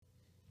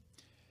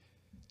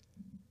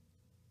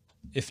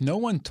If no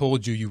one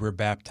told you you were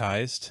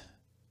baptized,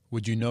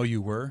 would you know you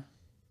were?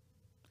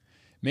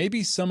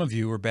 Maybe some of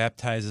you were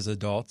baptized as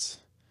adults,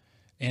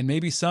 and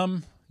maybe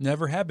some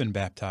never have been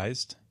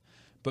baptized,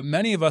 but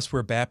many of us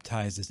were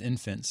baptized as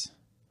infants.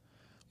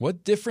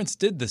 What difference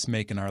did this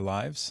make in our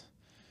lives?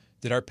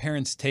 Did our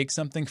parents take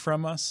something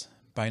from us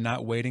by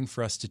not waiting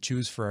for us to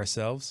choose for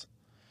ourselves?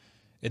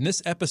 In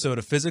this episode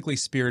of Physically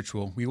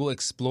Spiritual, we will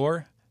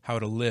explore how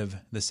to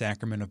live the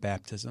sacrament of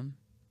baptism.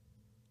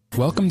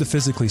 Welcome to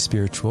Physically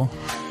Spiritual.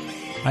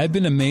 I've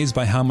been amazed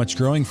by how much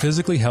growing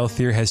physically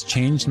healthier has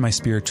changed my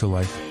spiritual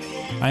life.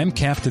 I am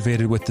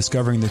captivated with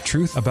discovering the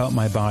truth about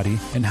my body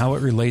and how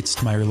it relates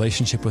to my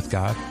relationship with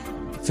God.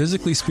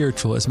 Physically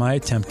Spiritual is my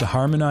attempt to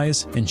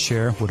harmonize and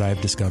share what I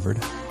have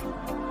discovered.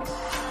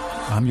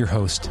 I'm your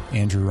host,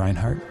 Andrew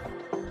Reinhardt.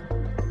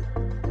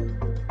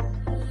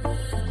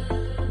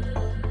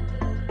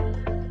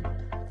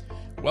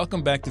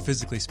 Welcome back to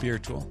Physically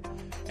Spiritual.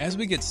 As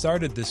we get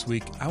started this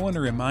week, I want to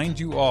remind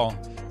you all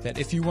that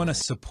if you want to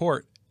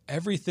support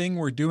everything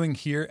we're doing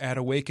here at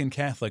Awaken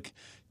Catholic,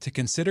 to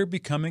consider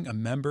becoming a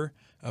member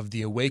of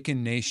the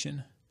Awaken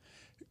Nation.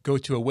 Go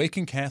to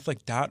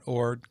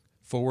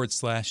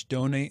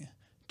awakencatholic.org/donate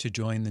to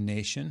join the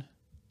nation.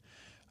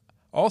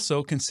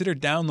 Also, consider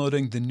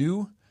downloading the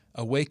new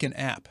Awaken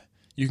app.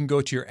 You can go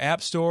to your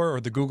App Store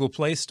or the Google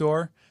Play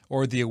Store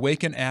or the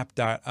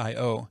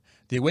awakenapp.io.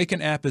 The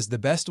Awaken app is the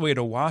best way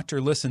to watch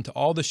or listen to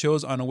all the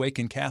shows on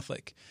Awaken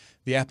Catholic.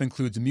 The app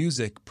includes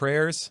music,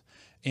 prayers,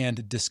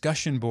 and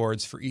discussion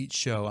boards for each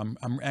show. I'm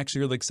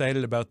actually really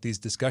excited about these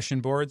discussion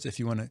boards. If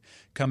you want to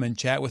come and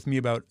chat with me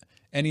about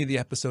any of the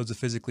episodes of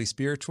Physically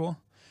Spiritual,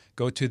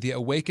 go to the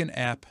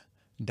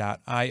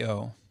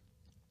awakenapp.io.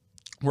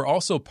 We're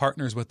also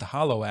partners with the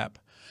Hallow app.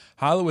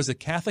 Hallow is a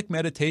Catholic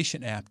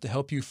meditation app to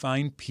help you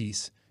find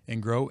peace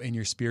and grow in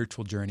your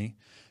spiritual journey.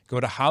 Go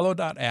to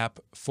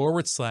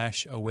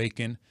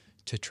hallow.app/awaken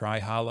to try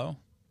Hallow.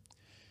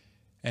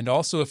 And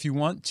also, if you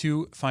want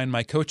to find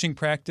my coaching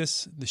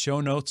practice, the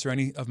show notes, or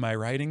any of my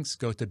writings,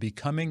 go to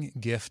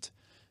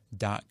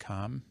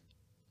becominggift.com.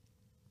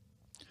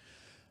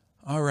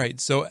 All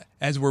right, so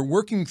as we're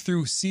working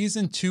through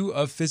Season 2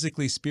 of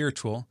Physically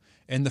Spiritual,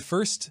 in the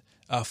first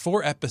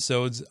 4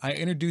 episodes, I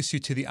introduce you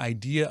to the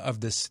idea of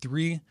this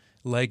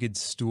three-legged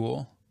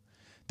stool.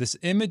 This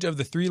image of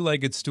the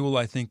three-legged stool,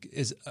 I think,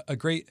 is a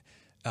great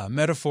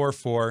metaphor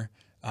for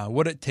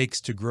what it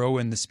takes to grow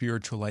in the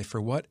spiritual life,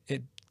 or what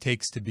it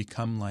takes to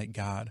become like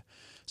God.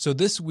 So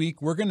this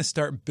week, we're going to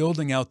start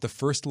building out the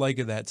first leg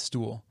of that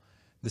stool,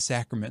 the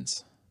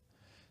sacraments.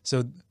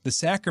 So the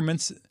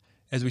sacraments,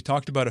 as we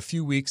talked about a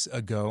few weeks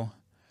ago,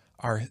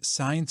 are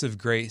signs of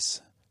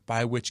grace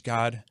by which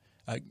God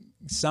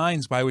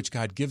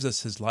gives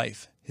us His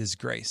life, His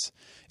grace.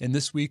 And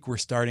this week, we're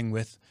starting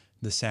with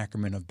the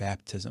sacrament of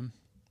baptism.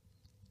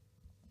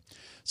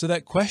 So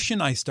that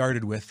question I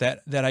started with,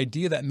 that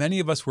idea that many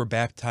of us were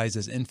baptized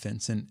as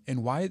infants, and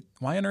why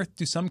on earth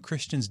do some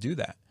Christians do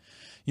that?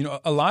 You know,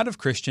 a lot of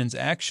Christians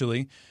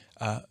actually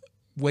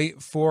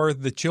wait for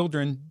the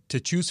children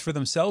to choose for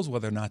themselves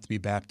whether or not to be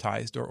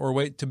baptized, or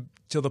wait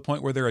till the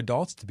point where they're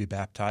adults to be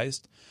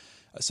baptized.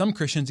 Some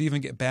Christians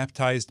even get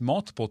baptized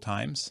multiple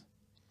times.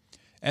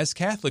 As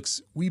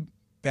Catholics, we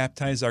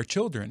baptize our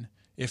children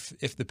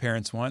if the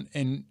parents want,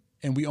 and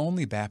we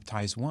only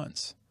baptize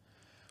once.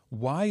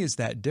 Why is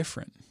that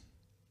different?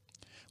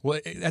 Well,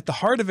 at the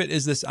heart of it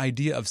is this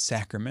idea of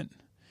sacrament,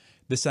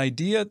 this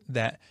idea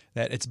that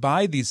it's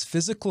by these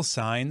physical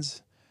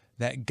signs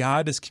that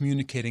God is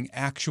communicating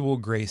actual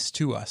grace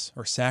to us,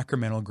 or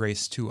sacramental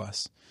grace to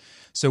us.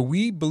 So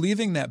we,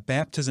 believing that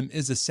baptism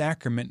is a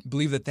sacrament,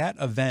 believe that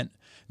event,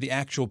 the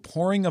actual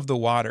pouring of the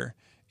water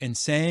and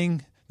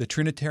saying the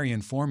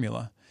Trinitarian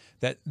formula,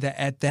 that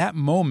at that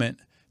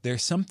moment,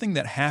 there's something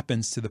that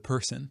happens to the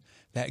person,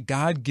 that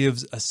God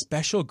gives a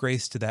special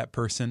grace to that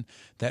person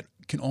that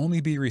can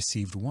only be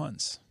received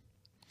once.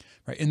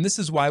 Right? And this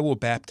is why we'll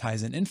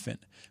baptize an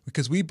infant,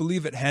 because we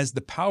believe it has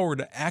the power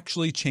to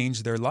actually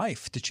change their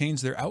life, to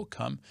change their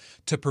outcome,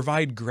 to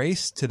provide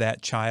grace to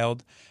that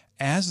child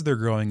as they're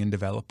growing and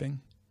developing,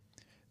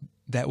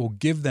 that will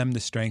give them the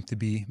strength to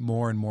be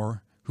more and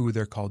more who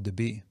they're called to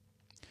be.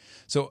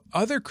 So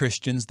other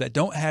Christians that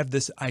don't have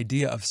this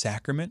idea of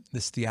sacrament,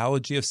 this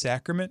theology of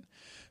sacrament,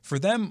 for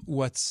them,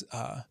 what's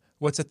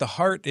at the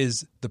heart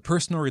is the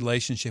personal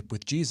relationship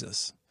with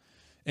Jesus.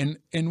 And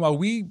while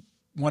we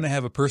want to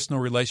have a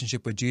personal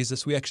relationship with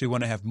Jesus, we actually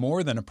want to have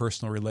more than a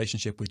personal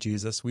relationship with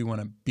Jesus. We want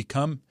to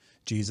become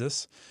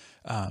Jesus.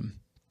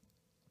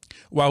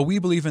 While we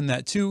believe in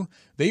that too,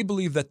 they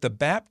believe that the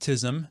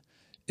baptism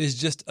is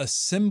just a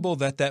symbol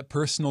that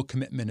personal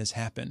commitment has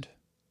happened.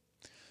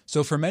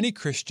 So for many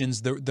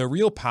Christians, the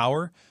real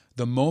power,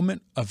 the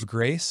moment of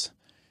grace,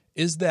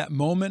 is that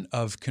moment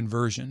of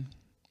conversion.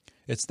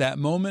 It's that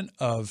moment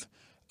of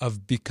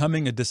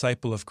becoming a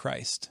disciple of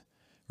Christ,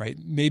 right?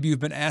 Maybe you've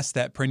been asked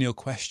that perennial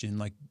question,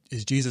 like,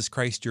 is Jesus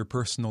Christ your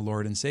personal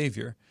Lord and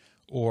Savior?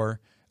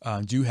 Or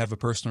do you have a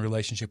personal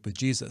relationship with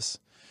Jesus,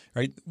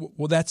 right?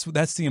 Well, that's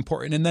the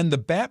important. And then the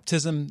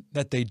baptism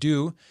that they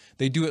do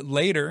it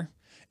later,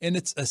 And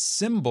it's a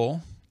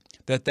symbol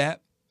that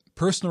that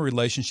personal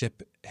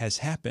relationship has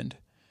happened,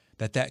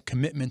 that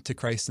commitment to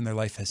Christ in their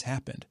life has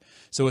happened.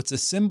 So it's a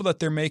symbol that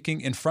they're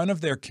making in front of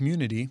their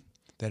community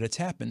that it's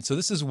happened. So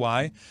this is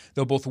why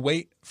they'll both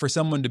wait for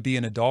someone to be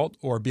an adult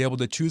or be able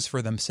to choose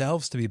for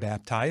themselves to be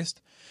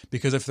baptized.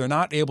 Because if they're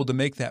not able to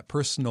make that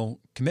personal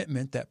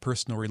commitment, that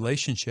personal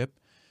relationship,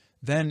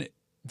 then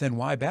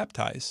why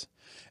baptize?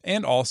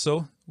 And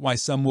also why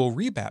some will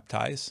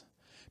rebaptize.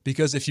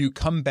 Because if you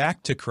come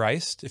back to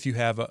Christ, if you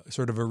have a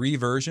sort of a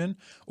reversion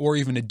or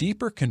even a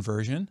deeper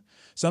conversion,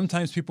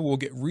 sometimes people will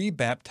get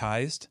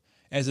rebaptized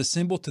as a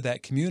symbol to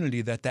that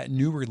community that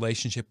new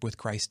relationship with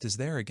Christ is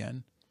there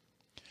again.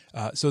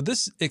 So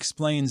this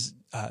explains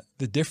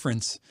the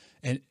difference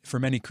for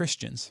many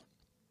Christians.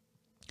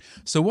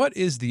 So what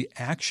is the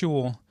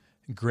actual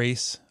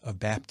grace of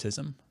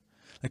baptism?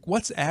 Like,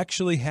 what's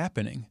actually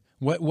happening?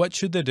 What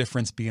should the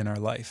difference be in our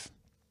life?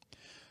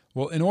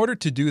 Well, in order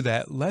to do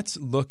that, let's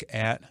look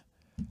at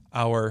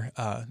our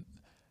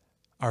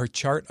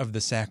chart of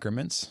the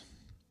sacraments.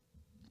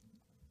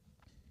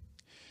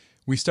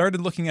 We started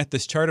looking at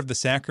this chart of the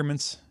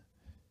sacraments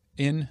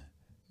in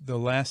the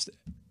last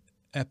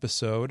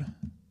episode.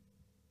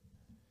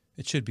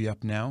 It should be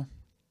up now.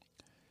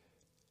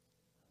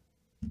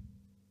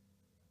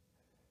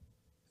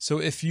 So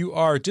if you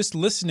are just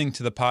listening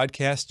to the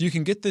podcast, you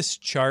can get this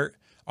chart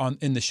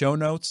in the show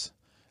notes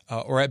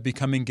or at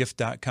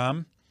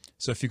becominggift.com.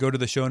 So if you go to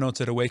the show notes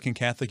at Awaken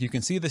Catholic, you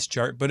can see this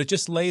chart, but it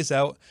just lays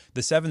out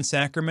the 7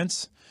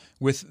 sacraments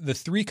with the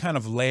 3 kind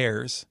of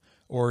layers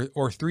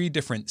or 3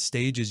 different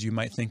stages you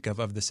might think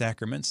of the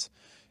sacraments.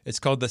 It's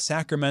called the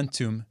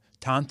Sacramentum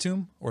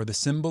Tantum, or the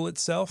symbol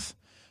itself,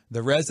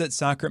 the Res et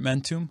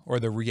Sacramentum, or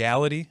the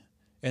reality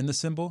in the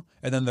symbol,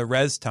 and then the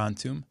Res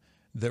Tantum,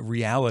 the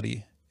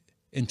reality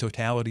in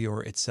totality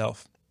or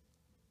itself.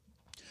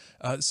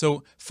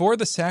 So for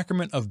the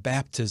sacrament of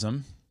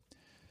baptism,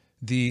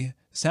 the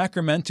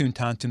Sacramentum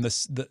Tantum,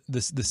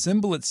 the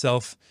symbol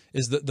itself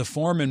is the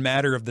form and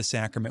matter of the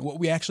sacrament, what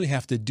we actually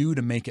have to do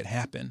to make it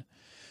happen.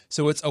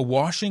 So it's a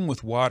washing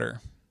with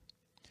water.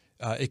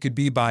 It could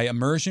be by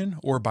immersion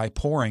or by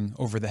pouring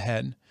over the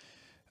head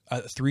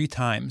 3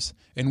 times.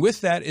 And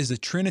with that is a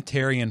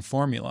Trinitarian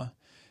formula.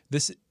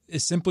 This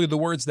is simply the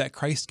words that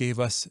Christ gave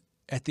us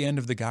at the end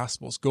of the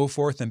Gospels. Go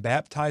forth and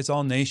baptize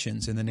all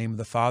nations in the name of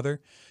the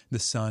Father, the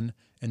Son,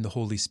 and the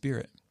Holy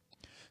Spirit.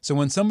 So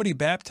when somebody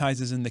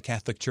baptizes in the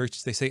Catholic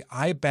Church, they say,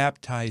 I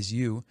baptize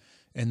you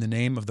in the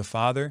name of the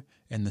Father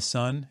and the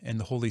Son and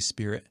the Holy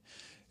Spirit.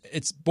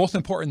 It's both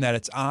important that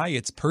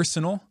it's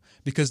personal,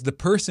 because the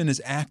person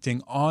is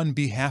acting on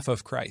behalf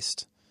of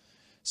Christ.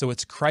 So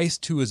it's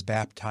Christ who is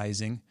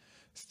baptizing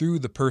through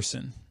the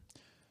person.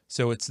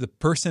 So it's the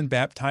person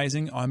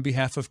baptizing on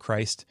behalf of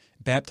Christ,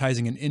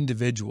 baptizing an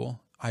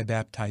individual, I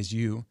baptize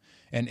you,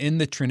 and in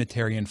the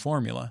Trinitarian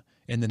formula,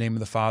 in the name of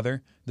the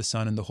Father, the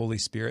Son, and the Holy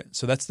Spirit.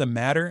 So that's the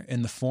matter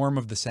and the form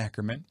of the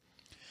sacrament.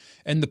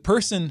 And the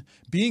person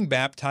being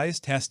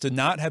baptized has to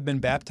not have been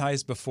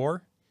baptized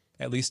before,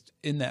 at least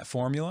in that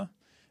formula.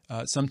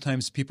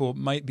 Sometimes people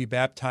might be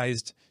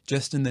baptized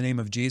just in the name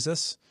of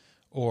Jesus,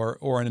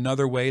 or in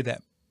another way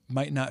that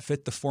might not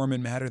fit the form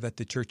and matter that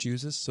the Church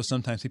uses. So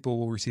sometimes people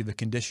will receive a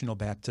conditional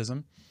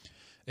baptism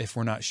if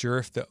we're not sure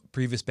if the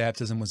previous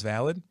baptism was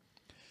valid.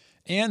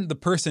 And the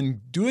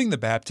person doing the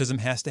baptism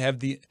has to have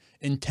the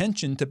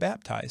intention to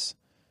baptize.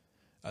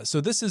 So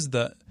this is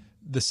the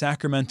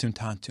Sacramentum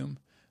Tantum,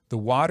 the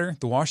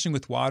washing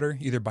with water,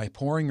 either by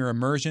pouring or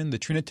immersion, the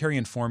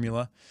Trinitarian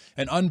formula,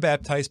 an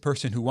unbaptized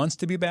person who wants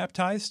to be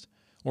baptized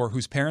or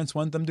whose parents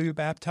want them to be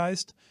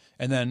baptized,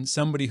 and then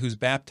somebody who's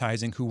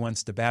baptizing who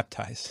wants to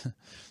baptize.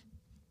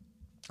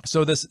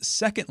 So this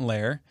second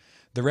layer,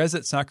 the Res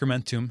et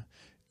Sacramentum,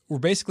 we're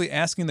basically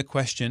asking the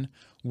question,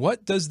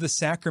 what does the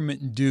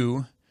sacrament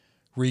do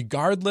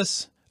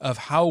regardless of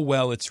how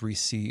well it's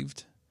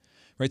received?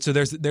 Right? So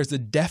there's a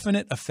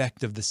definite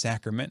effect of the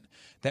sacrament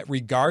that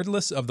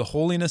regardless of the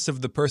holiness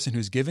of the person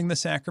who's giving the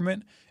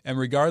sacrament and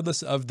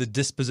regardless of the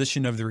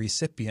disposition of the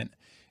recipient,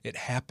 it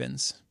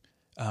happens.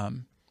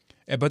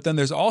 But then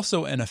there's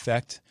also an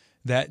effect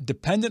that,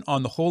 dependent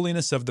on the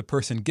holiness of the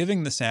person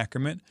giving the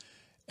sacrament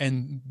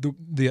and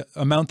the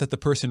amount that the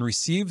person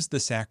receives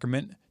the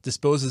sacrament,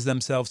 disposes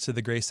themselves to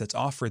the grace that's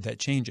offered, that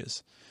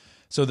changes.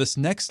 So this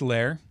next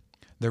layer,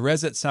 the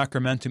Res et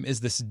Sacramentum, is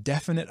this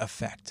definite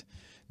effect,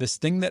 this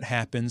thing that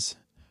happens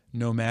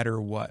no matter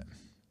what.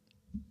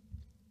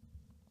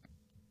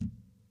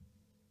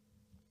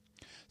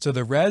 So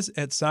the Res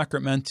et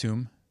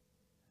Sacramentum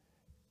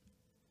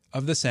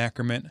of the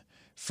sacrament,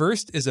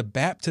 first is a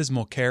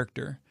baptismal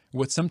character,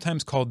 what's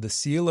sometimes called the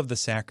seal of the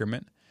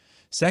sacrament.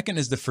 Second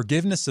is the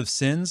forgiveness of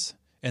sins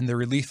and the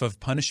relief of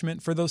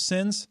punishment for those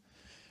sins.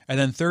 And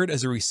then third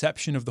is a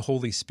reception of the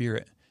Holy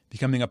Spirit,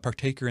 becoming a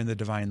partaker in the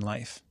divine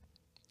life.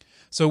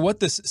 So what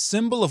this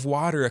symbol of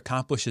water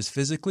accomplishes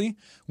physically,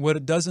 what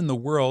it does in the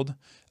world,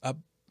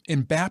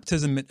 in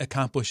baptism it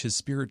accomplishes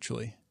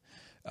spiritually.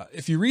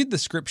 If you read the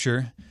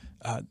scripture,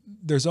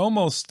 there's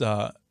almost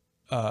a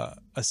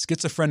a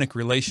schizophrenic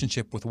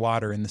relationship with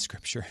water in the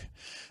scripture,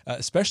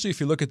 especially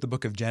if you look at the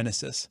book of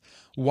Genesis.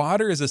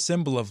 Water is a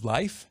symbol of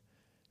life,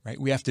 right?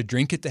 We have to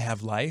drink it to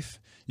have life.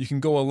 You can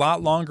go a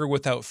lot longer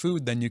without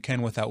food than you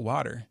can without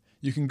water.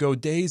 You can go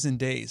days and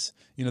days.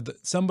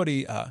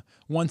 Somebody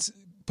once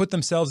put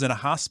themselves in a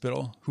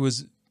hospital who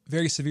was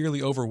very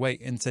severely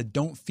overweight and said,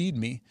 "Don't feed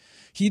me."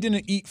 He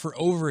didn't eat for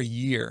over a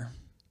year,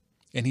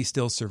 and he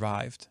still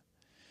survived.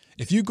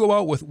 If you go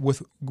out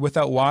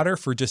without water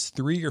for just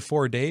 3 or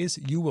 4 days,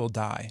 you will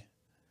die.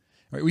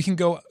 Right? We can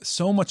go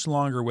so much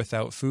longer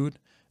without food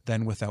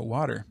than without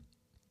water.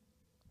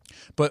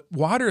 But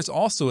water is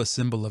also a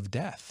symbol of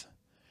death.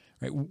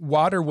 Right?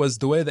 Water was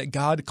the way that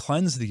God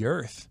cleansed the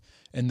earth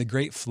in the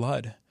great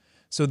flood.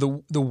 So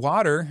the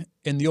water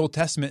in the Old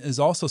Testament is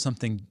also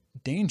something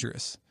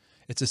dangerous.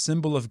 It's a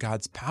symbol of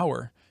God's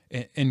power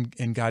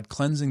and God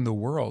cleansing the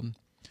world.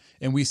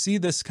 And we see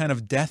this kind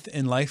of death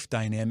and life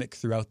dynamic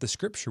throughout the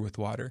scripture with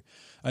water.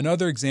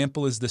 Another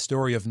example is the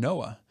story of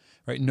Noah.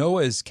 Right?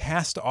 Noah is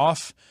cast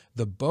off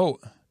the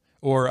boat,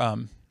 or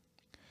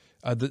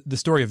the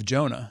story of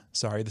Jonah.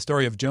 Sorry, the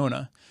story of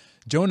Jonah.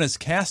 Jonah is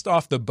cast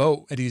off the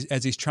boat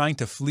as he's trying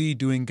to flee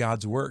doing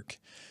God's work.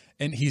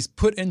 And he's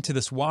put into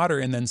this water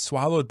and then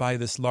swallowed by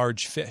this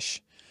large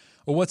fish.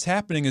 Well, what's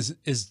happening is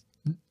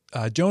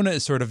Jonah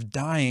is sort of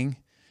dying,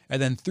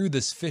 and then through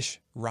this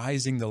fish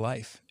rising to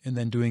life and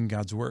then doing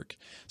God's work.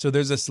 So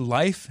there's this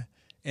life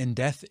and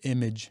death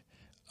image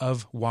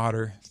of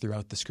water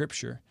throughout the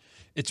scripture.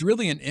 It's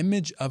really an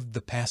image of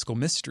the Paschal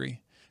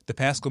mystery. The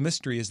Paschal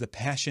mystery is the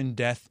passion,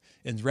 death,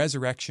 and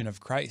resurrection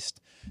of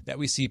Christ that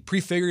we see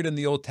prefigured in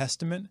the Old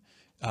Testament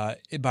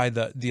by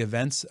the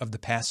events of the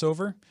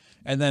Passover,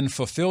 and then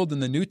fulfilled in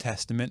the New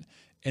Testament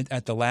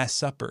at the Last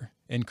Supper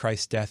in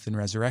Christ's death and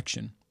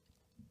resurrection.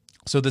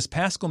 So this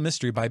Paschal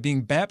mystery, by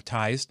being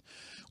baptized,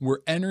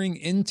 we're entering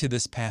into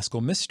this Paschal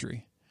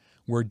mystery.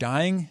 We're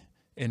dying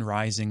and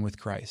rising with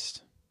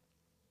Christ.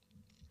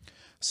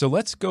 So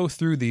let's go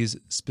through these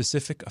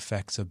specific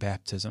effects of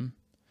baptism.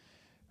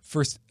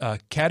 First,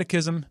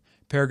 Catechism,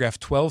 paragraph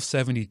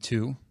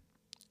 1272,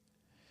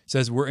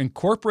 says, we're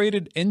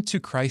incorporated into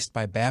Christ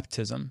by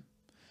baptism.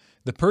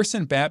 The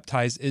person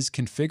baptized is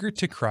configured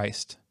to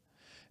Christ.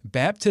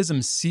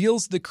 Baptism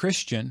seals the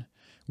Christian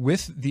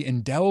with the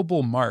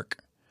indelible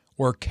mark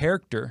or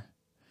character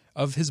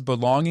of his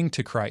belonging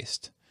to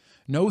Christ.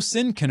 No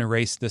sin can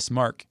erase this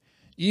mark,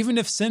 even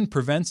if sin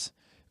prevents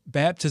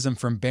baptism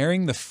from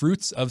bearing the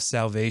fruits of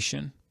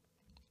salvation.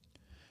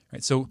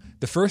 Right, so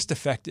the first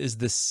effect is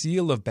the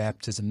seal of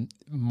baptism,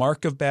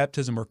 mark of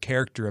baptism or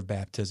character of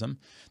baptism.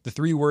 The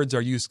three words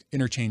are used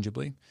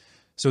interchangeably.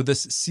 So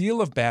this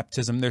seal of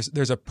baptism,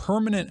 there's a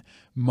permanent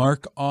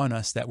mark on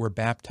us that we're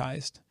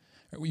baptized.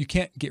 You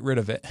can't get rid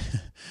of it.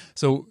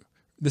 So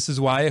this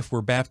is why if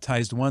we're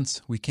baptized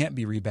once, we can't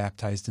be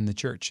rebaptized in the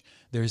church.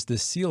 There's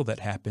this seal that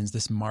happens,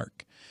 this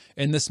mark.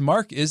 And this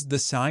mark is the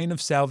sign of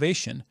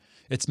salvation.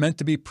 It's meant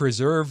to be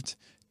preserved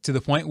to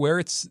the point where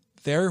it's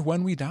there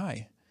when we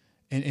die.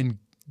 And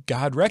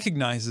God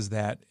recognizes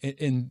that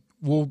and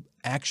will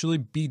actually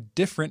be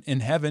different in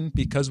heaven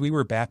because we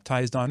were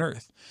baptized on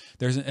earth.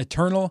 There's an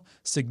eternal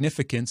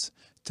significance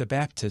to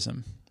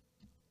baptism.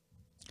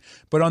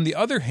 But on the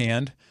other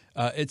hand,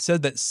 it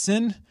said that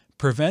sin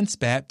prevents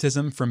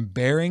baptism from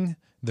bearing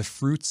the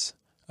fruits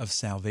of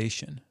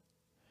salvation.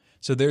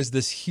 So there's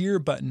this here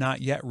but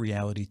not yet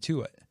reality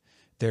to it.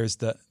 There's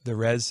the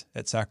res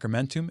et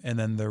sacramentum and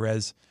then the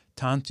res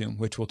tantum,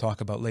 which we'll talk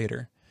about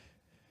later.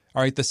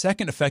 All right, the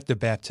second effect of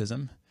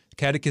baptism,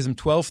 Catechism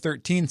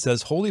 1213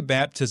 says, holy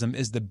baptism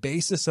is the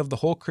basis of the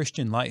whole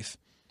Christian life,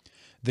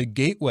 the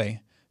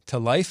gateway to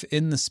life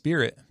in the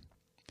Spirit,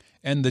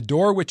 and the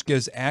door which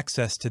gives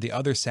access to the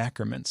other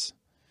sacraments.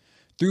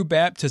 Through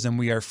baptism,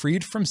 we are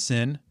freed from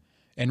sin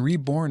and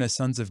reborn as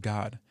sons of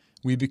God.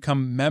 We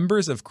become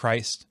members of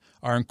Christ,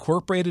 are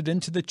incorporated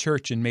into the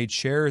church, and made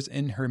sharers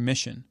in her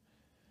mission.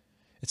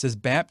 It says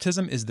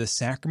baptism is the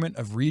sacrament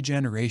of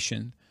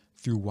regeneration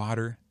through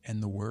water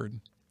and the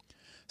Word.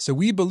 So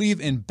we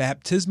believe in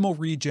baptismal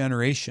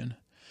regeneration.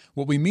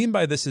 What we mean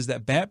by this is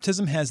that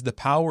baptism has the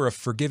power of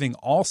forgiving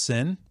all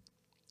sin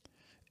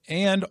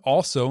and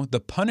also the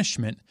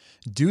punishment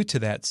due to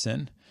that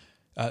sin.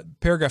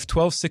 Paragraph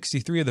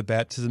 1263 of the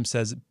baptism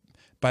says,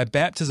 by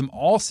baptism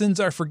all sins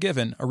are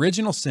forgiven,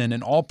 original sin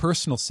and all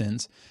personal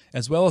sins,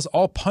 as well as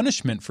all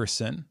punishment for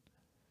sin.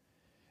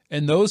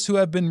 And those who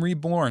have been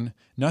reborn,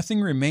 nothing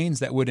remains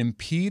that would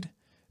impede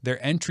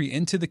their entry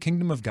into the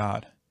kingdom of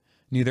God.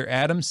 Neither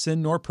Adam's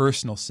sin nor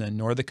personal sin,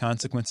 nor the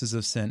consequences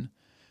of sin,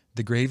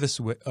 the gravest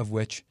of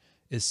which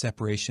is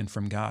separation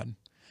from God.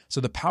 So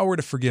the power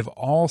to forgive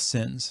all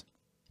sins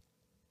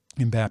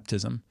in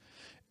baptism.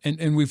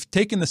 And we've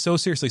taken this so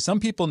seriously. Some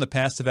people in the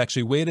past have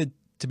actually waited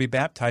to be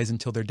baptized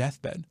until their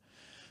deathbed,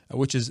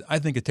 which is, I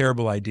think, a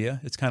terrible idea.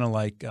 It's kind of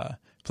like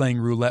playing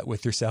roulette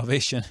with your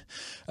salvation.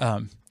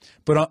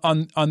 But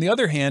on the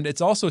other hand,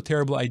 it's also a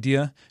terrible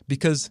idea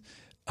because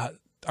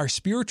our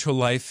spiritual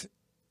life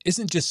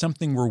isn't just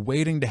something we're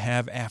waiting to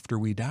have after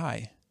we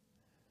die,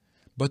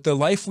 but the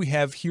life we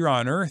have here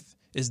on earth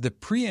is the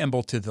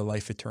preamble to the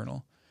life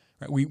eternal.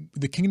 Right?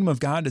 The kingdom of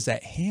God is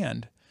at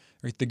hand.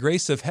 Right? The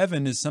grace of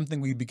heaven is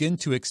something we begin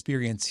to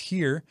experience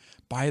here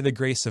by the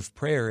grace of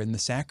prayer and the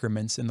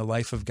sacraments and the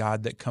life of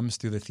God that comes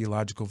through the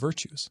theological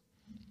virtues.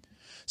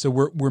 So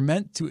we're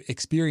meant to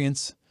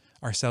experience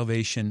our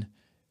salvation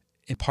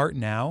in part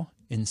now,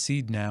 in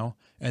seed now,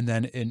 and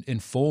then in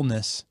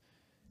fullness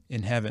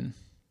in heaven.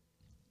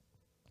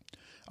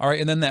 All right,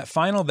 and then that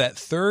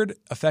third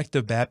effect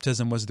of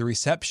baptism was the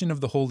reception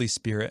of the Holy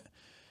Spirit.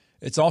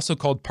 It's also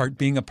called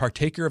being a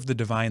partaker of the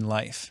divine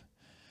life.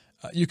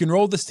 You can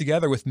roll this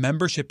together with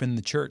membership in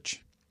the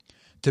church.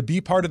 To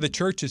be part of the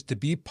church is to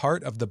be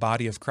part of the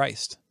body of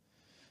Christ.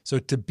 So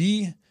to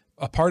be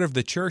a part of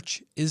the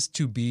church is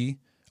to be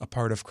a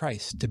part of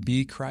Christ, to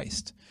be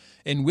Christ.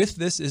 And with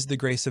this is the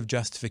grace of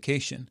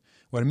justification.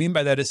 What I mean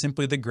by that is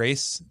simply the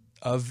grace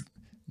of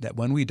that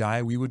when we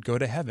die, we would go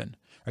to heaven.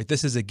 Right?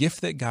 This is a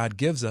gift that God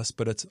gives us,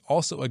 but it's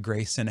also a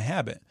grace and a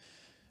habit.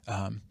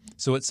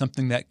 So it's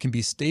something that can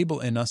be stable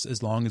in us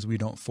as long as we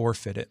don't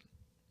forfeit it.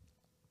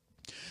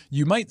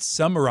 You might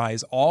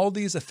summarize all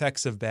these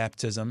effects of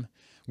baptism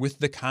with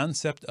the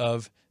concept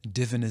of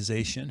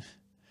divinization.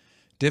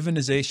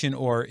 Divinization,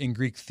 or in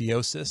Greek,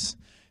 theosis.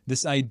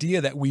 This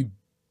idea that we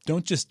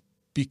don't just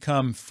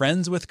become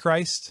friends with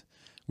Christ,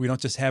 we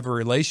don't just have a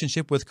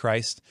relationship with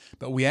Christ,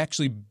 but we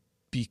actually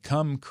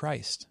become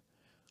Christ.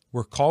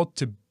 We're called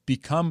to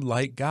become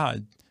like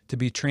God, to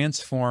be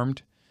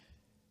transformed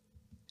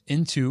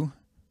into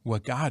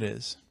what God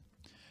is.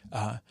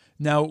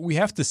 Now, we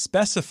have to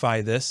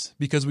specify this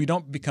because we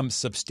don't become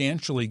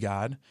substantially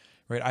God,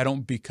 right? I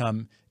don't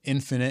become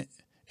infinite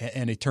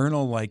and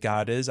eternal like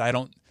God is. I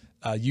don't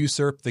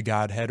usurp the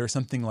Godhead or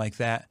something like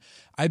that.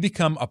 I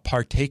become a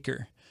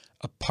partaker,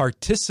 a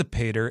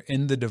participator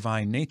in the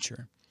divine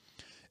nature.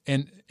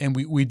 And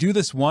we do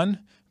this, one,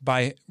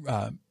 by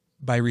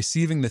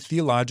receiving the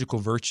theological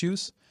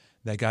virtues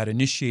that God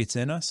initiates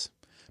in us,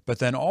 but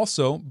then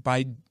also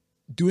by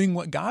doing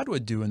what God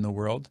would do in the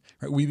world.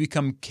 Right? We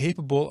become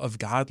capable of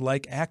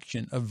God-like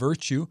action, of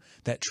virtue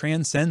that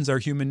transcends our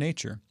human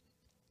nature.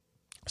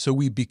 So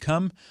we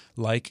become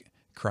like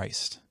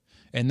Christ.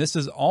 And this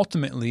is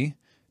ultimately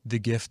the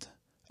gift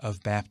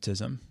of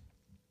baptism.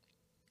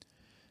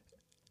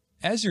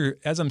 As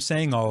I'm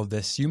saying all of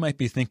this, you might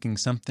be thinking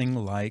something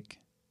like,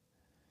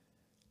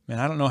 man,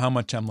 I don't know how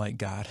much I'm like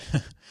God,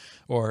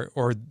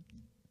 or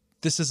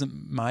this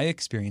isn't my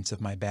experience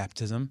of my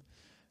baptism.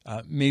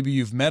 Maybe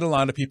you've met a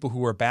lot of people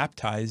who are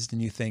baptized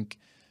and you think,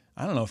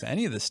 I don't know if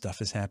any of this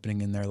stuff is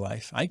happening in their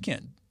life. I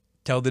can't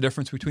tell the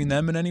difference between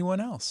them and anyone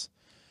else,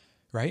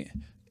 right?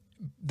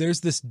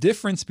 There's this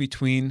difference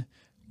between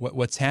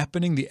what's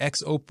happening, the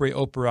ex opere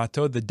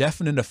operato, the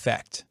definite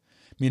effect,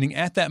 meaning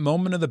at that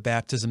moment of the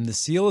baptism, the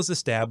seal is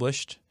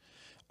established,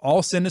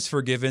 all sin is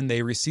forgiven,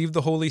 they receive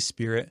the Holy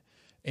Spirit,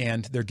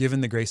 and they're given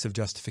the grace of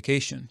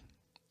justification.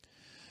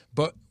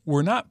 But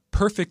we're not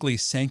perfectly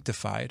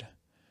sanctified.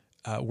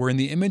 We're in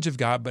the image of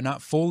God, but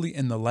not fully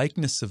in the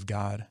likeness of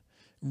God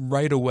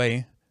right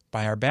away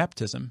by our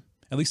baptism,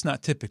 at least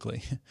not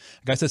typically. I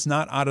guess it's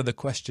not out of the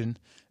question.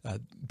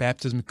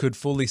 Baptism could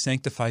fully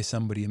sanctify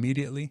somebody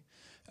immediately,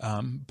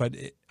 but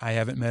I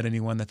haven't met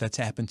anyone that's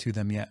happened to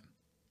them yet.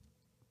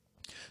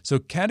 So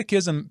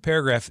Catechism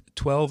paragraph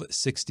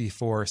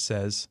 1264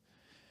 says,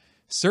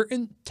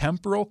 certain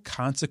temporal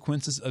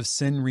consequences of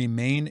sin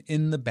remain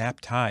in the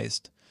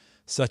baptized,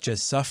 such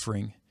as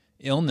suffering,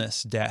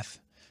 illness, death,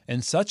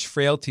 and such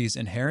frailties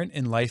inherent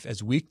in life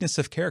as weakness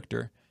of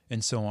character,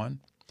 and so on,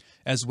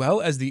 as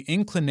well as the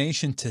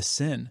inclination to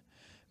sin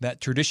that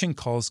tradition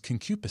calls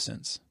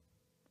concupiscence,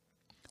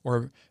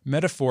 or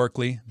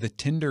metaphorically, the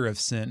tinder of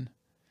sin.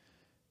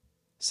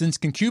 Since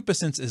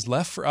concupiscence is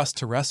left for us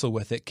to wrestle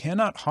with, it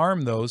cannot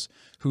harm those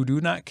who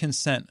do not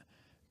consent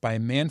but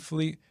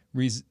manfully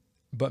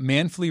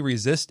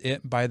resist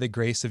it by the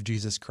grace of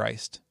Jesus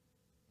Christ.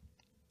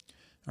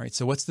 All right,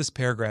 so what's this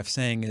paragraph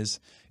saying is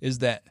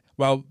that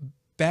while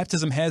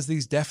baptism has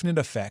these definite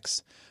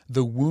effects,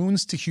 the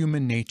wounds to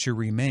human nature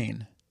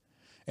remain.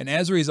 And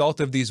as a result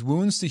of these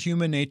wounds to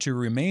human nature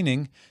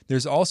remaining,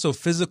 there's also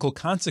physical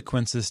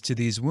consequences to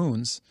these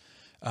wounds.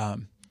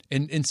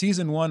 In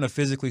season 1 of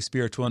Physically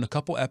Spiritual, in a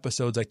couple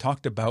episodes, I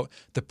talked about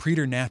the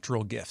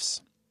preternatural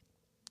gifts.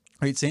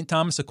 Right? St.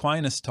 Thomas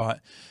Aquinas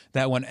taught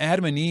that when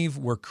Adam and Eve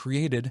were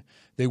created,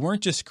 they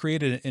weren't just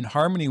created in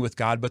harmony with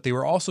God, but they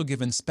were also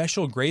given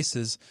special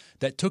graces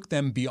that took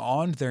them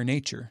beyond their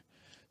nature.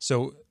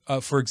 So,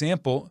 for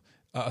example,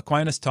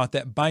 Aquinas taught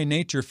that by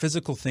nature,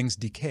 physical things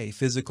decay,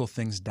 physical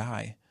things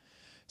die.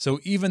 So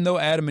even though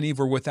Adam and Eve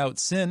were without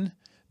sin,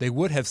 they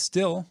would have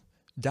still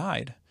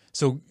died.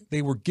 So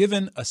they were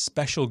given a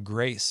special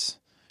grace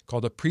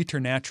called a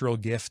preternatural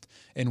gift,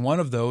 and one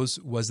of those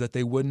was that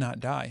they would not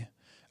die.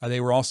 They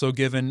were also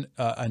given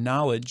a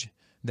knowledge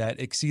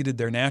that exceeded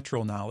their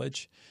natural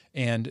knowledge,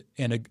 and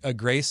a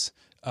grace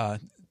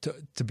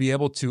to be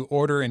able to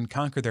order and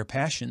conquer their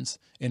passions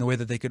in a way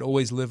that they could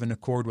always live in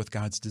accord with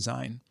God's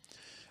design.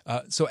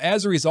 So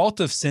as a result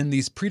of sin,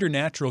 these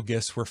preternatural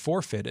gifts were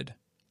forfeited.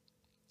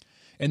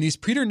 And these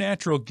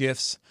preternatural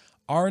gifts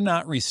are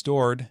not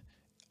restored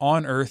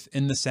on earth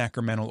in the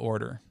sacramental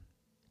order.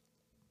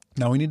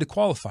 Now we need to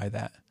qualify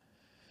that.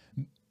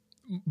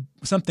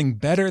 Something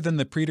better than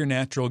the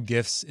preternatural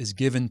gifts is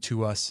given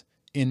to us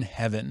in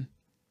heaven.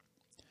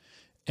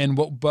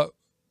 But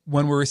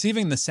when we're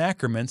receiving the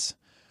sacraments,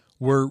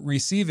 we're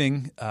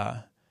receiving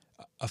a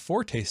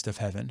foretaste of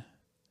heaven,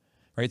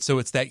 right? So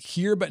it's that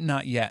here but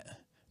not yet.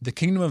 The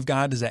kingdom of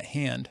God is at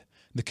hand.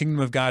 The kingdom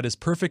of God is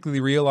perfectly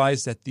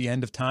realized at the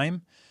end of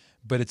time,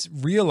 but it's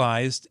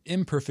realized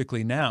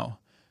imperfectly now,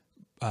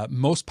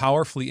 most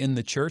powerfully in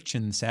the church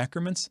and the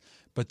sacraments,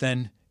 but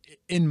then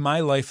in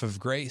my life of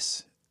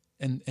grace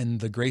and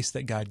the grace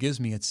that God gives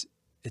me, it's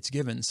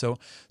given. So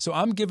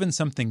I'm given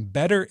something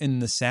better in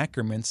the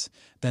sacraments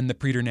than the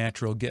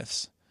preternatural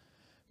gifts.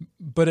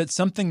 But it's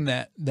something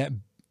that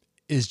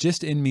is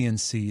just in me in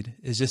seed,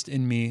 is just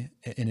in me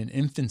in an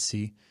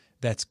infancy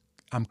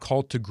I'm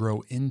called to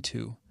grow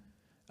into.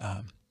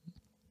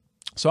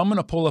 So I'm going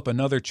to pull up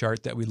another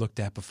chart that we looked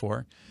at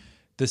before.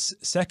 This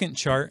second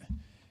chart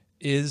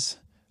is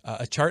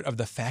a chart of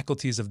the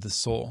faculties of the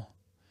soul.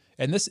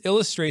 And this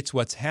illustrates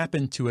what's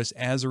happened to us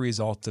as a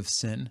result of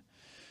sin.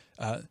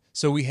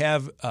 So we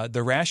have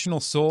the rational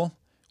soul,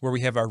 where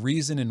we have our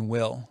reason and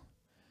will.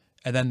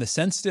 And then the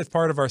sensitive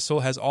part of our soul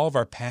has all of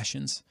our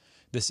passions,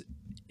 this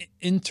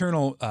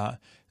internal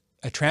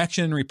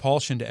attraction and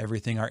repulsion to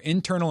everything, our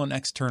internal and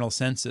external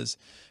senses.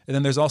 And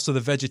then there's also the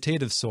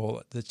vegetative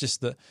soul, that's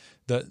just the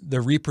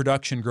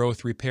reproduction,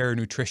 growth, repair,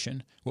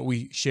 nutrition, what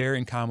we share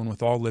in common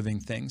with all living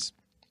things.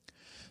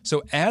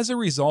 So as a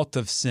result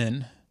of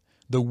sin,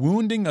 the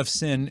wounding of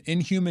sin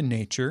in human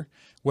nature,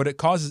 what it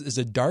causes is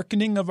a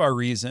darkening of our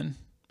reason,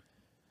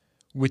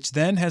 which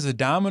then has a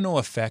domino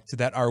effect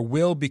that our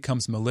will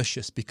becomes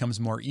malicious, becomes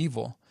more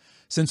evil.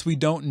 Since we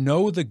don't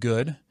know the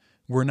good,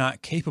 we're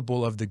not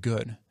capable of the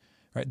good.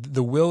 Right?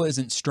 The will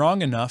isn't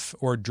strong enough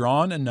or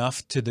drawn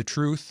enough to the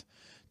truth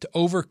to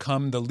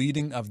overcome the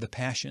leading of the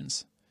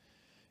passions.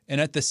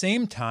 And at the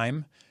same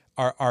time,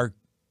 our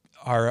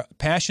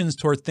passions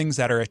toward things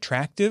that are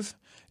attractive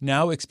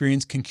now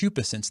experience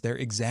concupiscence. They're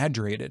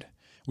exaggerated.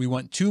 We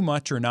want too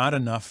much or not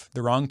enough,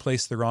 the wrong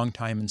place, the wrong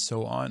time, and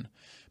so on.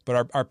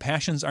 But our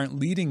passions aren't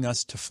leading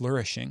us to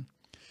flourishing.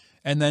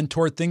 And then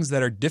toward things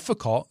that are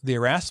difficult, the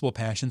irascible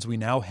passions, we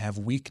now have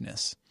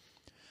weakness.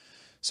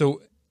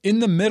 So in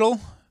the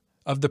middle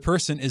of the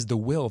person is the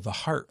will, the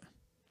heart,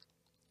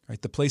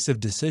 right? The place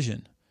of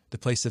decision, the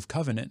place of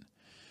covenant.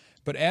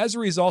 But as a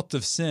result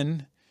of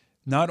sin,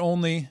 not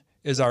only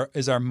is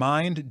our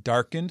mind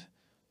darkened,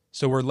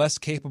 so we're less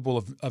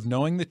capable of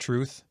knowing the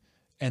truth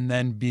and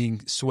then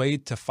being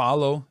swayed to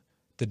follow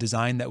the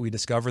design that we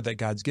discover that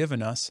God's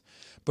given us.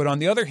 But on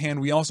the other hand,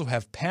 we also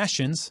have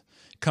passions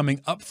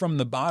coming up from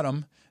the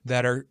bottom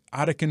that are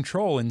out of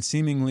control and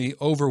seemingly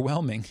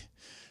overwhelming.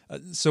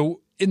 So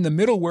in the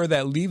middle where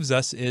that leaves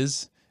us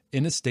is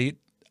in a state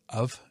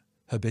of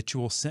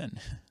habitual sin.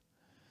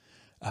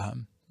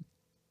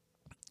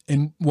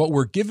 And what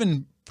we're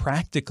given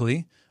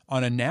practically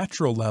on a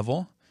natural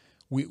level,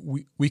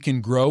 we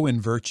can grow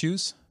in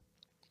virtues,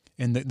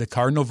 in the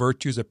cardinal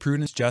virtues of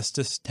prudence,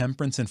 justice,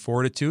 temperance, and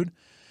fortitude.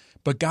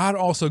 But God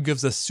also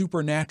gives us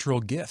supernatural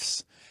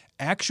gifts,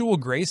 actual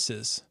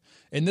graces.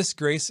 And this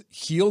grace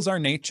heals our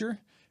nature.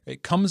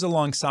 It comes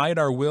alongside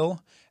our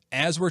will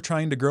as we're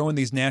trying to grow in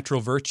these natural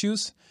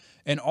virtues,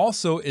 and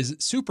also is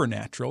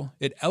supernatural.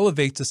 It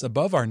elevates us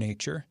above our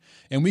nature,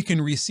 and we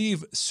can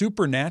receive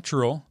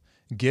supernatural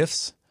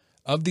gifts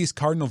of these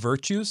cardinal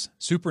virtues,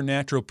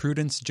 supernatural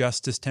prudence,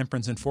 justice,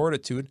 temperance, and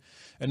fortitude,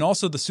 and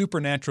also the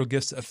supernatural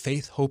gifts of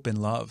faith, hope,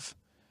 and love.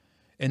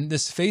 And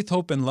this faith,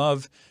 hope, and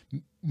love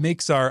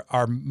makes our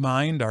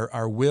mind,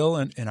 our will,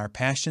 and our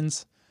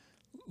passions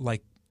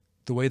like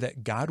the way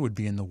that God would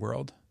be in the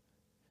world.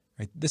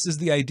 Right? This is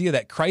the idea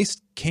that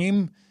Christ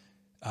came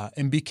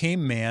and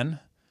became man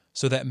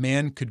so that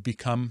man could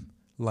become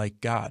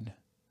like God.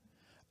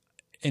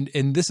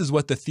 And this is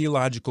what the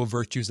theological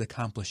virtues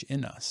accomplish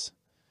in us.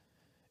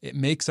 It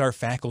makes our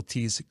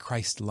faculties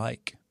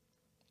Christ-like.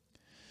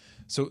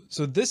 So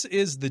this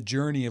is the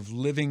journey of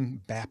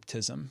living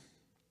baptism.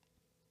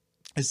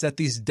 Is that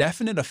these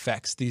definite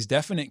effects, these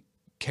definite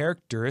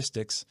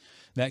characteristics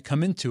that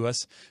come into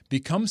us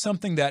become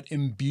something that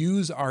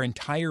imbues our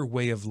entire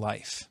way of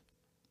life.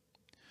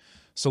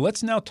 So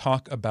let's now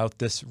talk about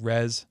this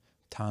res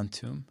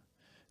tantum,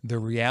 the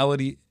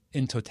reality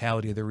in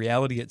totality, the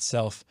reality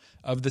itself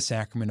of the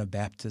sacrament of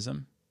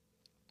baptism.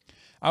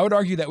 I would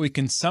argue that we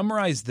can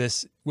summarize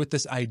this with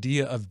this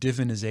idea of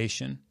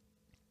divinization.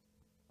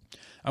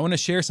 I want to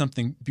share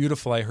something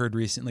beautiful I heard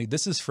recently.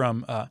 This is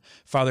from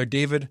Father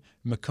David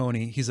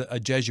Macconi. He's a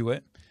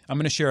Jesuit. I'm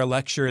going to share a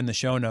lecture in the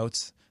show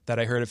notes that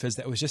I heard of his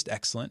that was just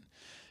excellent.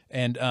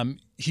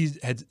 And he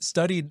had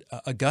studied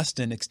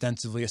Augustine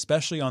extensively,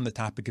 especially on the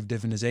topic of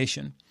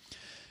divinization.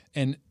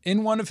 And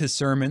in one of his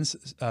sermons,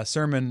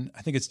 sermon,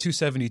 I think it's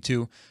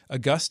 272,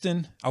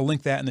 Augustine, I'll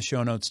link that in the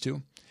show notes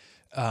too.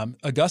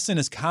 Augustine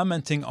is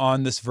commenting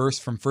on this verse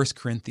from 1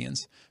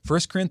 Corinthians.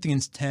 1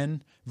 Corinthians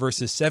 10,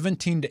 verses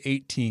 17 to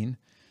 18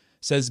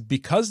 says,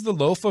 "Because the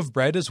loaf of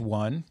bread is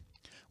one,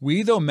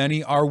 We, though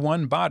many, are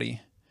one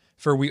body,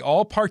 for we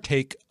all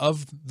partake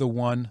of the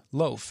one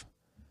loaf.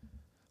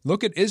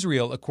 Look at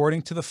Israel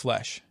according to the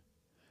flesh.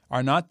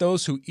 Are not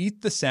those who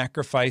eat the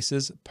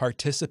sacrifices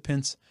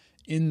participants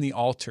in the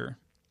altar?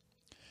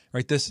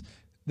 Right? This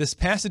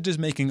passage is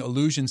making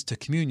allusions to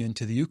communion,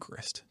 to the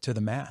Eucharist, to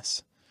the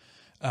Mass.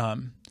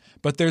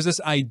 But there's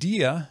this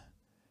idea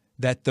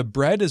that the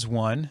bread is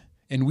one,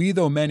 and we,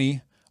 though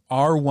many,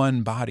 are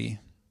one body.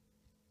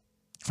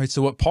 Right?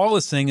 So what Paul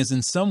is saying is,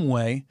 in some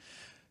way,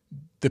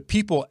 the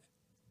people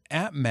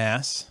at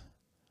Mass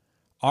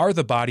are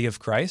the body of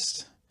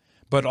Christ,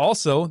 but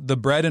also the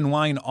bread and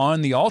wine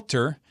on the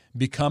altar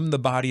become the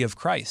body of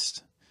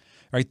Christ.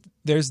 Right?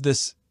 There's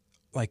this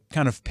like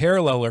kind of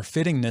parallel or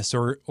fittingness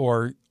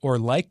or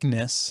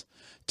likeness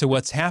to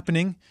what's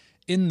happening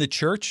in the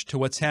church to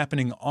what's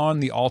happening on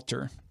the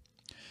altar.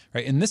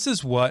 Right? And this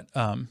is what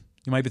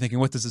you might be thinking,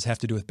 what does this have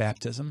to do with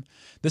baptism?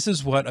 This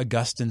is what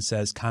Augustine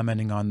says,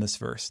 commenting on this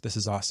verse. This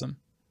is awesome.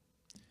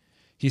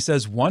 He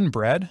says, one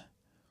bread.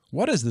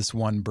 What is this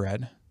one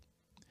bread?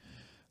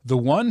 The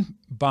one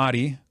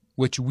body,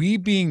 which we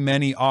being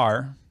many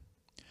are.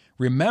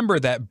 Remember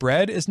that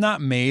bread is not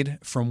made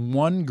from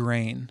one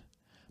grain,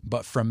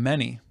 but from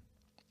many.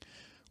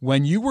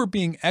 When you were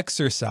being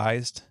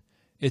exercised,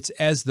 it's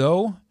as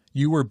though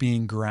you were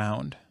being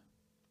ground.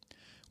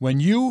 When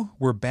you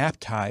were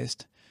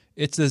baptized,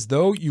 it's as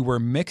though you were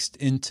mixed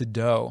into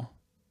dough.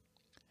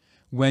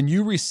 When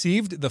you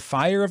received the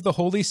fire of the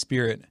Holy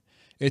Spirit,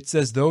 it's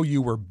as though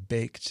you were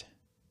baked.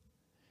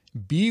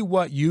 Be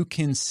what you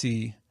can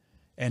see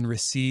and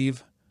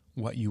receive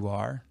what you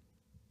are.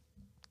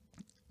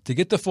 To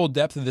get the full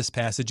depth of this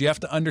passage, you have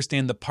to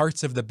understand the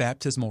parts of the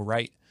baptismal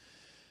rite.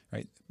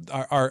 Right?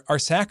 Our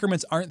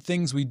sacraments aren't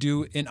things we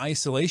do in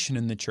isolation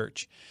in the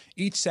church.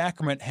 Each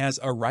sacrament has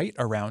a rite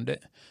around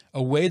it,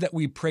 a way that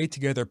we pray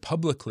together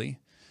publicly.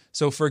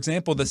 So, for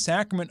example, the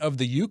sacrament of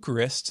the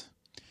Eucharist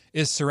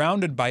is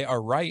surrounded by a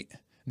rite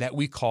that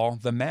we call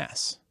the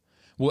Mass.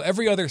 Well,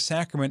 every other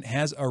sacrament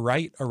has a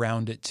rite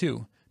around it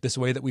too, this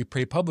way that we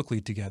pray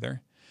publicly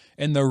together.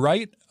 And the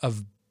rite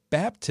of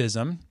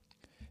baptism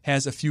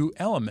has a few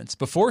elements.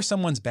 Before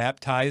someone's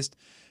baptized,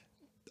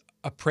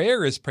 a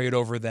prayer is prayed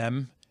over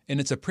them, and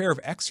it's a prayer of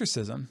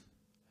exorcism,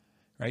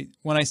 right?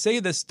 When I say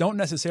this, don't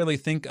necessarily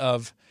think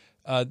of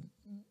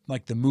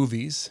like the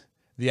movies,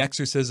 the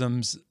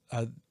exorcisms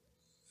of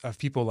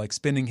people like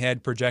spinning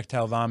head,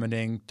 projectile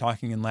vomiting,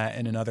 talking in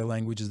Latin and other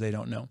languages they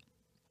don't know.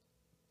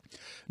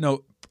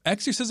 No,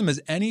 exorcism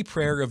is any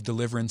prayer of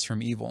deliverance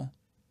from evil.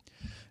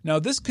 Now,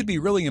 this could be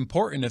really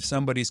important if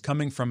somebody's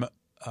coming from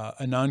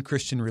a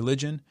non-Christian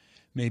religion,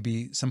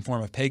 maybe some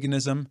form of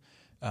paganism.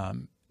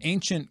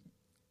 Ancient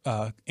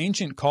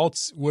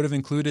cults would have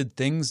included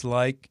things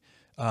like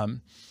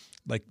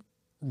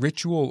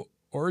ritual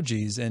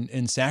orgies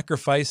and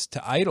sacrifice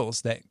to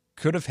idols that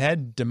could have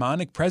had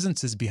demonic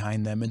presences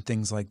behind them and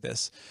things like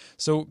this.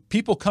 So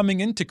people coming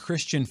into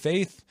Christian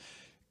faith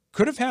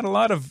could have had a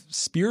lot of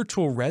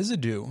spiritual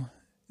residue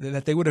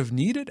that they would have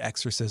needed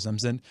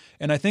exorcisms. And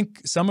I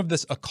think some of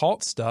this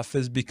occult stuff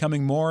is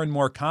becoming more and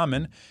more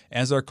common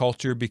as our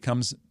culture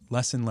becomes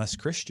less and less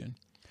Christian.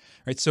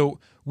 Right? So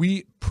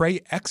we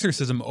pray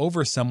exorcism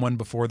over someone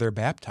before they're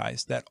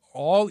baptized, that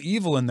all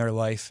evil in their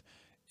life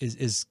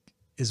is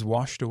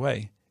washed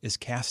away, is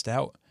cast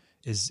out,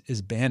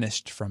 is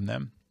banished from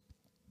them.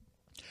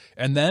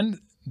 And then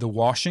the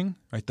washing,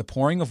 right, the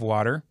pouring of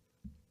water.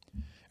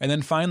 And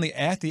then finally,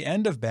 at the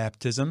end of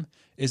baptism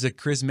is a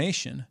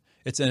chrismation.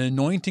 It's an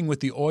anointing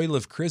with the oil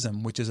of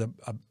chrism, which is a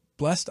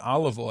blessed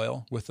olive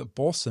oil with a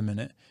balsam in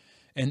it.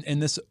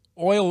 And this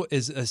oil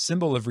is a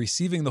symbol of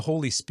receiving the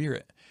Holy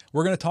Spirit.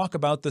 We're going to talk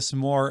about this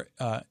more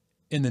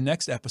in the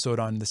next episode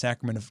on the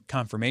sacrament of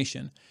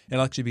confirmation.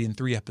 It'll actually be in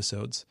 3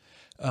 episodes.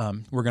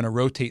 We're going to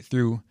rotate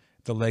through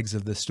the legs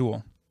of the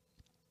stool.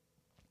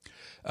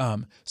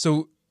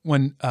 So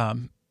when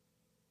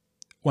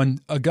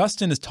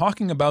Augustine is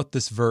talking about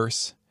this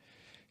verse,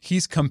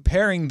 he's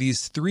comparing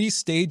these 3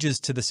 stages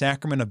to the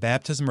sacrament of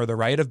baptism or the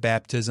rite of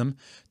baptism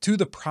to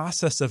the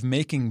process of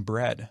making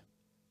bread.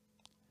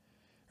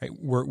 Right?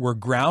 We're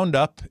ground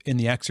up in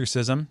the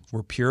exorcism,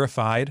 we're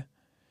purified,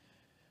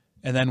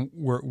 and then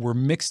we're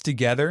mixed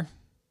together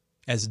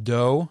as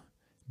dough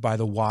by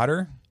the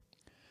water,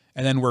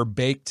 and then we're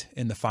baked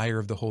in the fire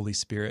of the Holy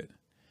Spirit.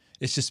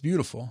 It's just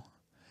beautiful.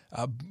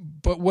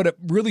 But what it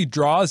really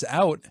draws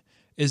out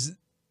is,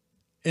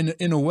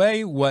 in a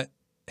way, what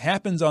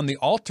happens on the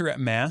altar at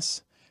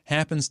Mass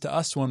happens to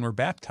us when we're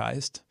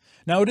baptized.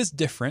 Now, it is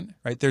different,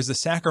 right? There's a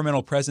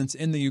sacramental presence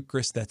in the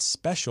Eucharist that's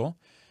special,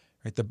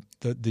 right?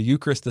 The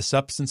Eucharist, the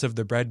substance of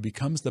the bread,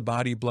 becomes the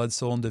body, blood,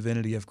 soul, and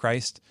divinity of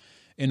Christ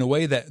in a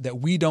way that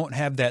we don't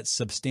have that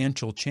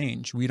substantial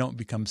change. We don't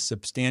become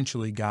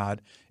substantially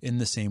God in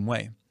the same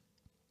way.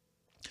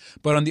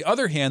 But on the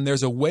other hand,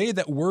 there's a way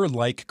that we're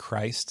like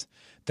Christ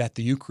that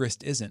the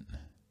Eucharist isn't.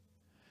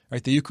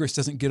 Right? The Eucharist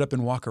doesn't get up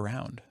and walk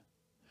around.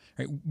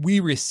 Right? We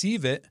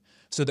receive it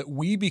so that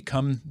we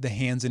become the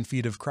hands and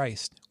feet of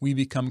Christ. We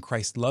become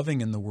Christ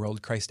loving in the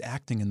world, Christ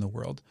acting in the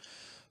world.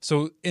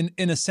 So in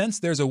a sense,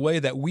 there's a way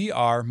that we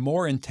are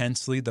more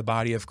intensely the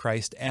body of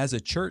Christ as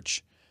a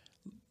church,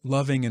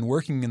 loving and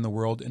working in the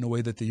world in a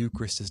way that the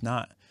Eucharist is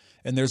not.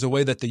 And there's a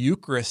way that the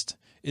Eucharist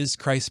is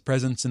Christ's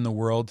presence in the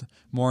world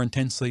more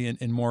intensely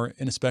and more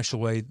in a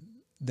special way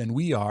than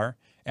we are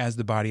as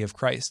the body of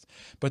Christ.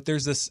 But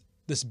there's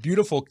this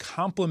beautiful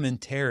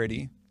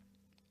complementarity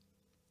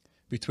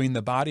between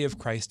the body of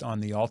Christ on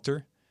the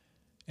altar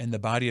and the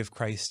body of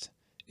Christ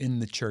in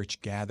the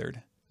church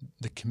gathered,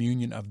 the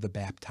communion of the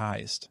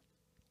baptized.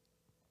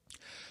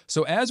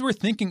 So as we're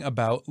thinking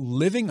about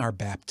living our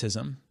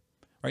baptism,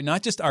 right,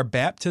 not just our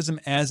baptism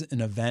as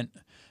an event,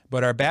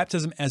 but our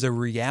baptism as a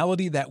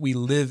reality that we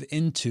live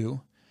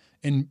into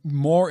and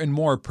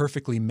more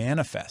perfectly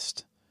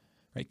manifest,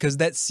 right? Because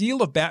that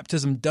seal of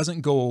baptism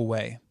doesn't go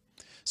away.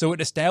 So it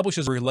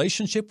establishes a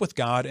relationship with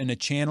God and a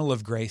channel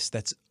of grace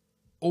that's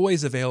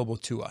always available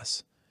to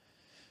us.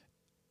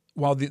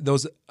 While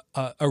those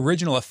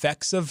original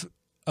effects of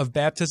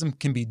baptism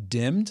can be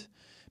dimmed,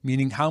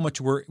 meaning how much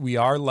we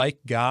are like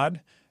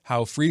God,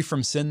 how free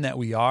from sin that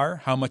we are,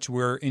 how much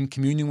we're in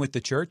communion with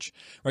the church,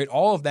 right?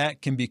 All of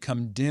that can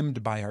become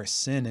dimmed by our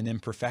sin and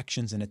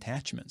imperfections and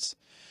attachments,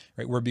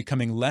 right? We're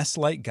becoming less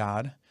like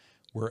God.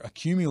 We're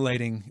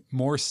accumulating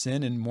more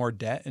sin and more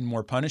debt and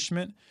more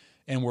punishment,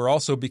 and we're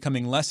also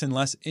becoming less and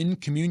less in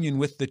communion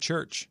with the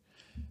church.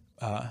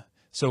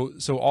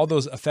 So all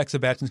those effects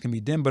of baptism can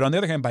be dimmed. But on the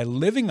other hand, by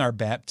living our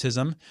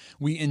baptism,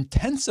 we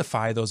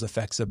intensify those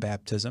effects of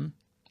baptism.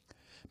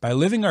 By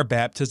living our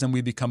baptism,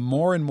 we become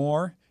more and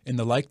more in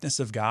the likeness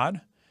of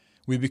God.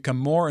 We become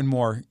more and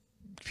more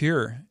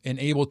pure and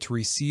able to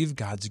receive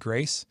God's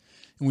grace.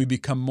 And we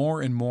become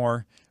more and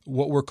more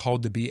what we're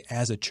called to be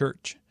as a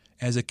church,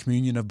 as a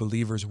communion of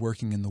believers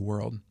working in the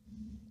world.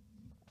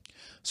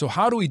 So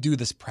how do we do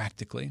this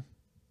practically?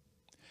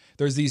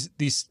 There's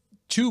these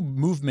two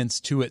movements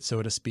to it,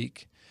 so to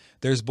speak.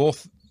 There's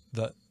both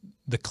the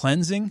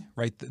cleansing,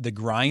 right, the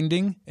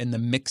grinding and the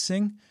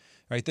mixing,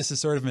 right? This is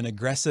sort of an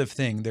aggressive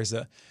thing. There's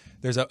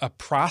a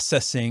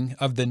processing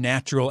of the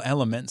natural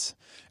elements.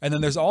 And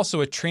then there's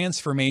also a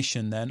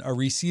transformation then, a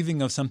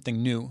receiving of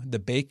something new, the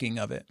baking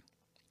of it.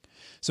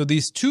 So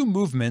these two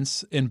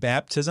movements in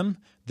baptism,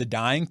 the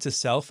dying to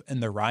self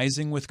and the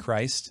rising with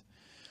Christ,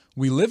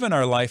 we live in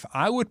our life,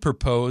 I would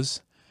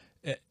propose,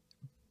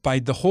 by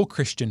the whole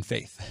Christian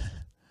faith.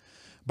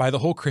 By the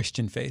whole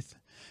Christian faith.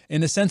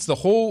 In a sense, the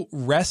whole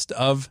rest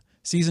of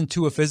season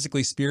 2 of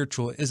Physically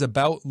Spiritual is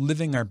about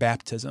living our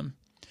baptism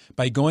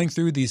by going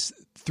through these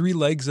three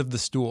legs of the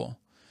stool,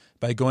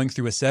 by going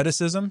through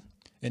asceticism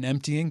and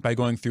emptying, by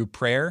going through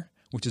prayer,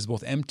 which is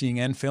both emptying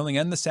and filling,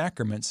 and the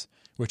sacraments,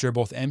 which are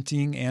both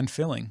emptying and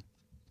filling.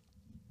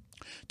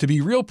 To be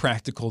real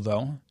practical,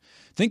 though,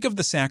 think of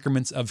the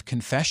sacraments of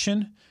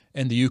confession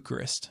and the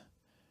Eucharist.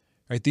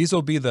 Right? These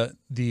will be the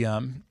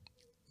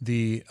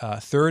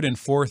third and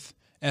fourth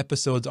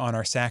episodes on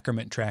our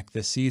sacrament track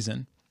this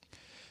season.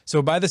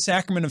 So by the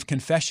sacrament of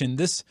confession,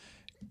 this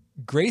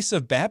grace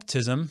of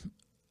baptism,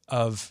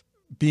 of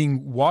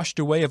being washed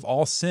away of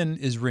all sin,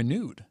 is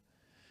renewed.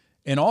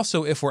 And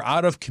also, if we're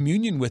out of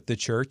communion with the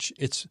church,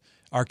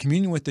 our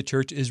communion with the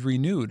church is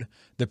renewed.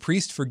 The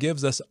priest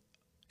forgives us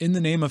in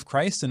the name of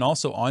Christ and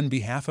also on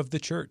behalf of the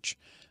church.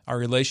 Our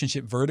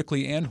relationship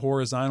vertically and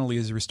horizontally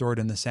is restored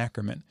in the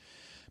sacrament.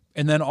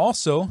 And then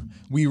also,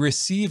 we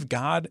receive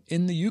God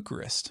in the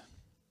Eucharist.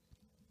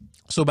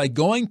 So by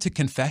going to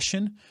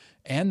confession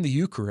and the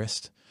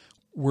Eucharist,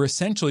 we're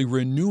essentially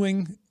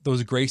renewing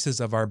those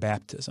graces of our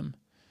baptism.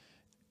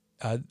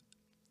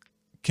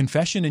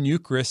 Confession and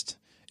Eucharist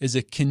is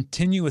a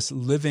continuous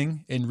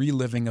living and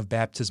reliving of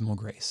baptismal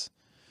grace.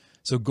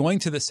 So going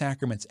to the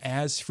sacraments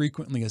as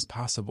frequently as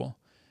possible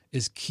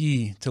is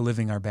key to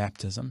living our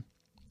baptism.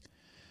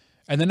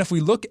 And then if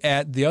we look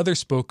at the other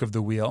spoke of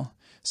the wheel,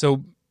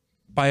 so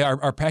by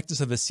our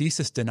practice of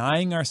ascesis,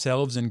 denying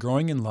ourselves and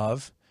growing in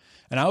love,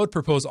 and I would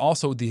propose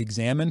also the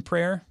examen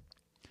prayer.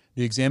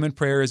 The examen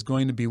prayer is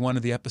going to be one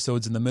of the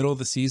episodes in the middle of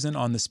the season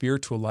on the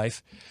spiritual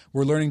life.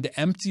 We're learning to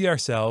empty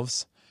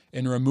ourselves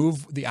and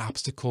remove the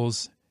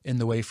obstacles in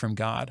the way from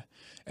God.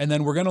 And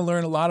then we're going to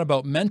learn a lot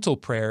about mental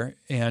prayer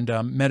and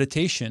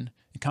meditation,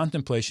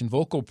 contemplation,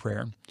 vocal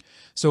prayer.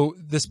 So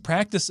this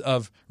practice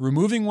of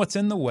removing what's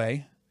in the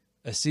way,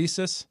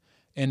 ascesis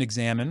and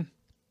examen,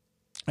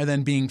 and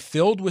then being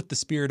filled with the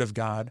Spirit of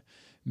God,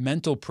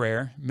 mental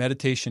prayer,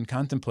 meditation,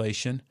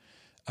 contemplation,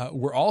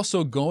 we're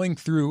also going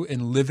through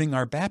and living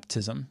our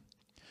baptism.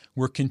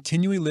 We're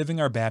continually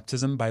living our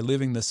baptism by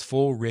living this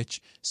full,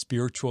 rich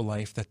spiritual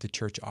life that the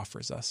church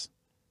offers us.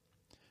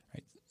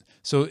 Right?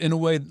 So in a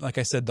way, like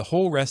I said, the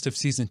whole rest of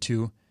season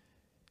 2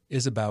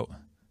 is about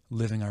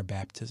living our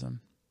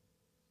baptism.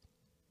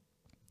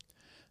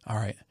 All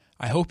right.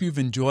 I hope you've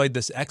enjoyed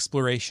this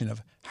exploration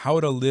of how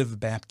to live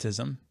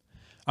baptism.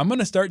 I'm going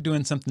to start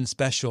doing something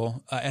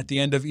special at the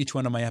end of each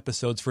one of my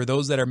episodes for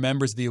those that are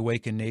members of the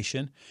Awakened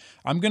Nation.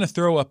 I'm going to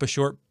throw up a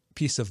short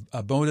piece of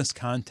bonus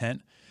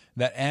content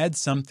that adds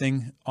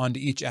something onto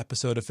each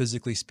episode of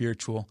Physically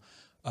Spiritual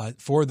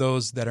for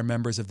those that are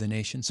members of the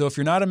nation. So if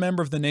you're not a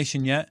member of the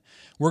nation yet,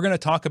 we're going to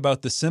talk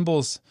about the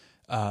symbols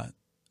that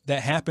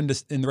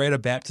happened in the rite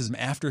of baptism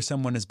after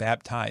someone is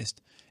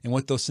baptized and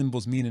what those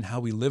symbols mean and how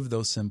we live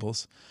those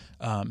symbols.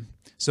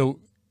 So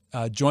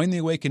join the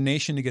Awakened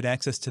Nation to get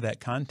access to that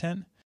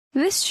content.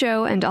 This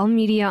show and all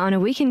media on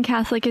Awakened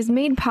Catholic is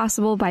made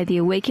possible by the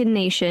Awakened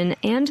Nation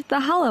and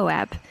the Hallow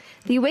app.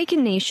 The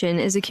Awakened Nation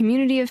is a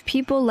community of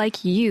people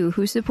like you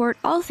who support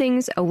all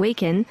things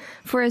Awaken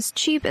for as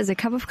cheap as a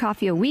cup of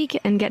coffee a week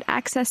and get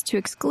access to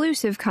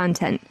exclusive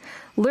content.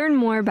 Learn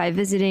more by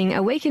visiting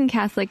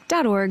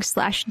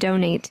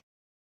awakencatholic.org/donate.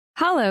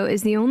 Hallow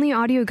is the only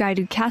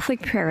audio-guided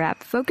Catholic prayer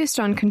app focused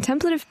on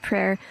contemplative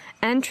prayer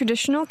and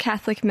traditional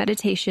Catholic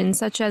meditation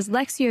such as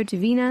Lectio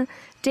Divina,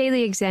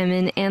 Daily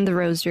Examen, and the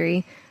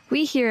Rosary.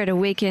 We here at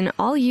Awaken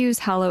all use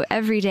Hallow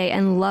every day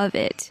and love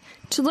it.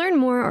 To learn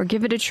more or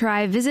give it a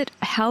try, visit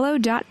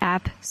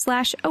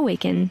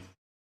hallow.app/awaken.